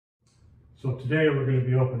So today we're going to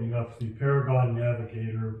be opening up the Paragon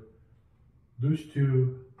Navigator loose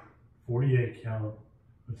tube 48 count,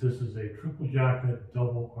 but this is a triple jacket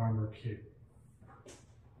double armor cable.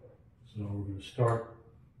 So we're going to start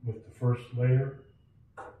with the first layer.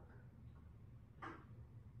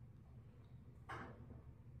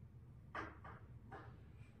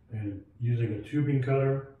 And using a tubing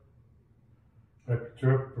cutter. I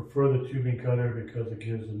prefer the tubing cutter because it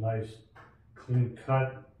gives a nice clean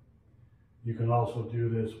cut. You can also do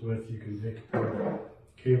this with, you can take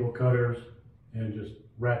cable cutters and just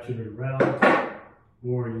ratchet it around,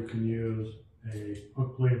 or you can use a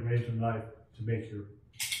hook blade razor knife to make your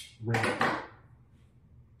ring.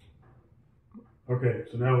 Okay,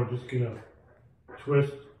 so now we're just gonna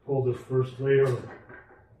pull this first layer of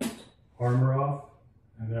armor off,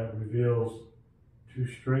 and that reveals two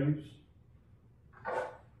strings.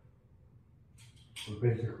 We're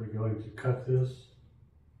basically going to cut this.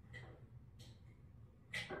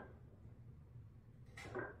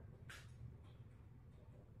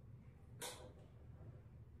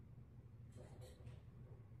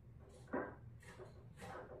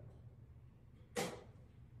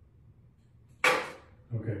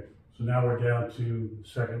 Okay, so now we're down to the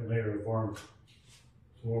second layer of armor.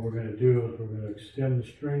 So what we're going to do is we're going to extend the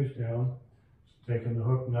strings down, so taking the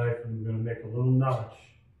hook knife, and we're going to make a little notch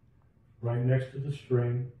right next to the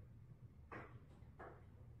string.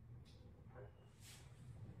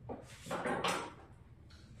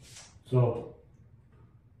 So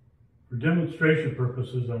for demonstration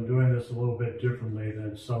purposes, I'm doing this a little bit differently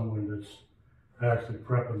than someone that's actually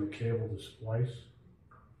prepping the cable to splice.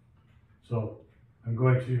 So I'm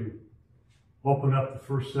going to open up the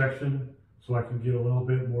first section so I can get a little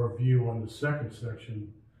bit more view on the second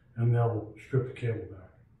section, and then I'll strip the cable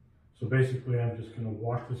back. So basically I'm just going to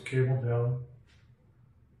walk this cable down,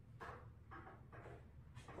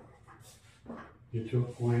 get to a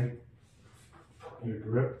point, get a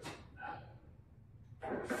grip.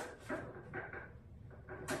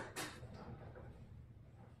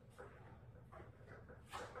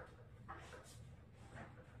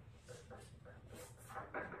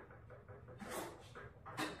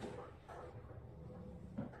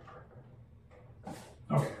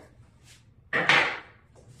 Okay.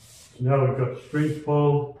 So now we've got the strings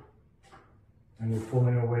pulled, and we're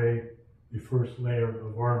pulling away the first layer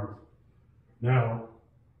of armor. Now,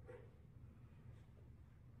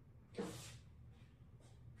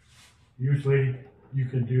 usually you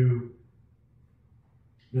can do,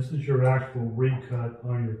 this is your actual ring cut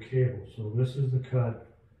on your cable. So this is the cut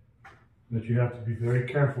that you have to be very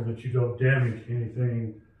careful that you don't damage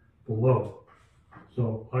anything below.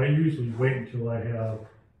 So I usually wait until I have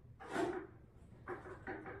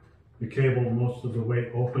the cable most of the way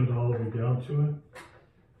opened all the way down to it.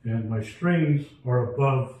 And my strings are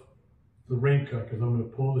above the ring cut because I'm going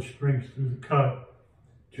to pull the strings through the cut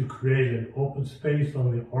to create an open space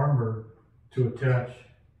on the armor to attach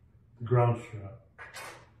the ground strap.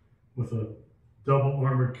 With a double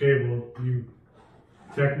armored cable, you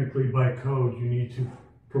technically by code, you need to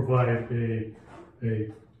provide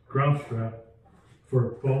a ground strap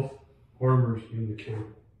for both armors in the cable.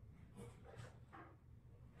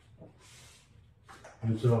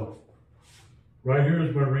 And so, right here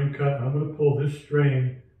is my ring cut. I'm going to pull this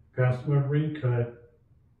string past my ring cut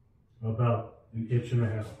about 1.5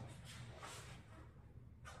 inches.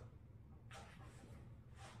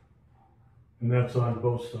 And that's on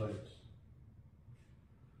both sides.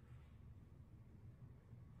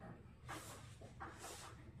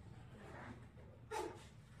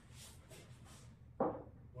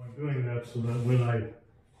 I'm doing that so that when I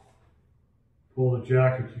pull the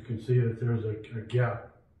jacket, you can see that there's a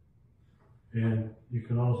gap. And you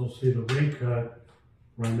can also see the ring cut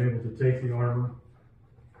where I'm able to take the armor,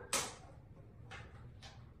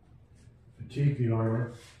 fatigue the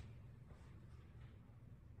armor,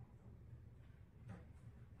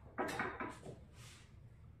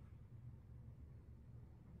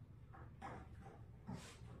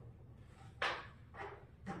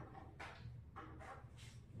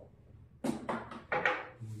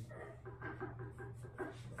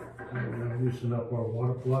 and we're going to loosen up our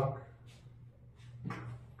water block.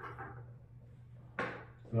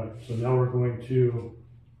 All right, so now we're going to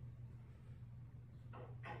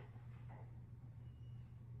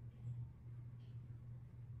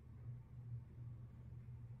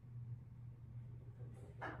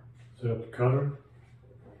set up the cutter.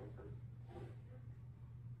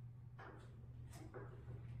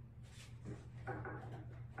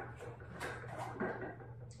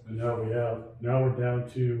 And now we're down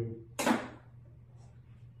to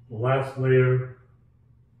the last layer.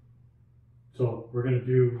 So we're going to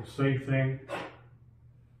do the same thing.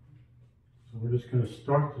 So we're just going to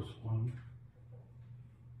start this one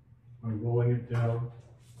by rolling it down.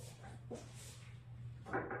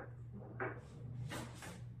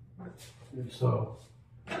 And so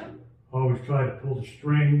always try to pull the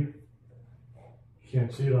string. You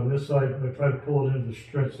can't see it on this side, but I try to pull it into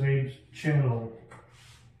the same channel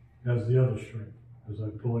as the other string as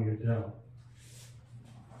I'm pulling it down.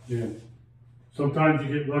 And sometimes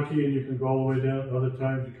you get lucky and you can go all the way down. Other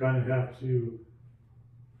times you kind of have to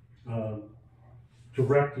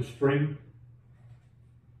direct the string,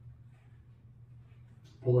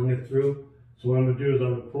 pulling it through. So what I'm going to do is I'm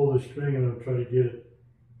going to pull the string and I'm going to try to get it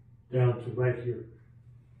down to right here.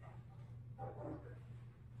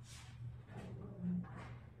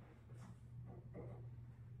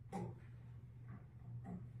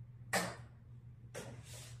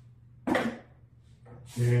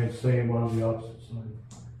 And same on the opposite side.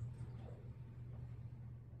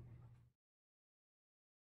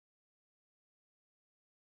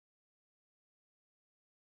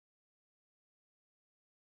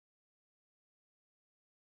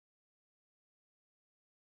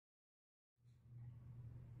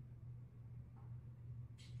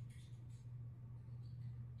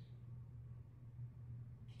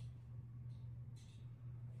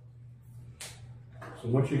 So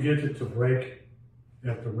once you get it to break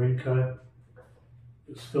at the ring cut,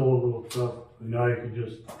 it's still a little tough, and now you can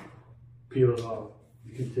just peel it off.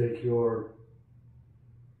 You can take your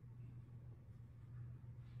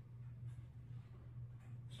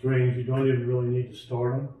strings, you don't even really need to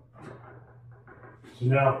start them. So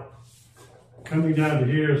now, coming down to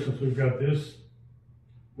here, since we've got this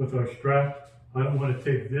with our strap, I don't want to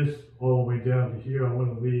take this all the way down to here. I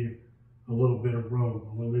want to leave a little bit of room.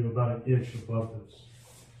 I want to leave about 1 inch above this.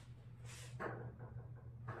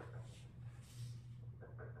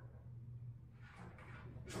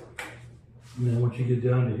 And then once you get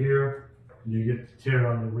down to here, and you get the tear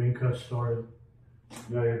on the ring cut started,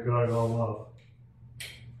 now you've got it all off.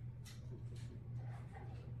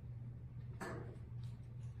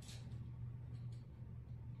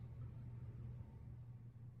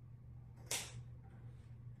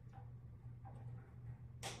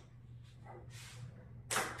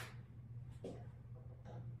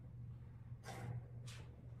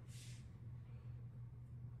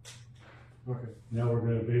 Okay, now we're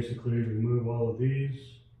going to basically remove all of these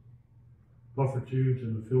buffer tubes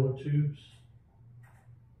and the filler tubes.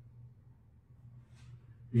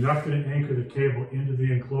 You're not going to anchor the cable into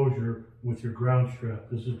the enclosure with your ground strap.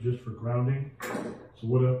 This is just for grounding. So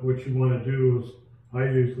what you want to do is, I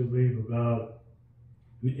usually leave about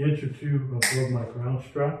 1 inch or 2 above my ground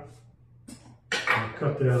strap. I'll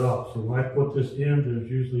cut that off. So when I put this in, there's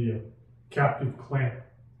usually a captive clamp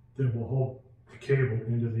that will hold the cable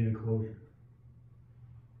into the enclosure.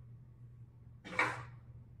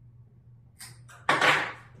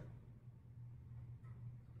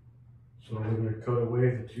 So we're going to cut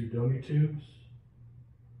away the 2 dummy tubes.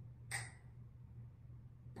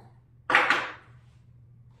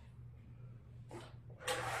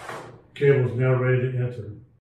 Cable is now ready to enter.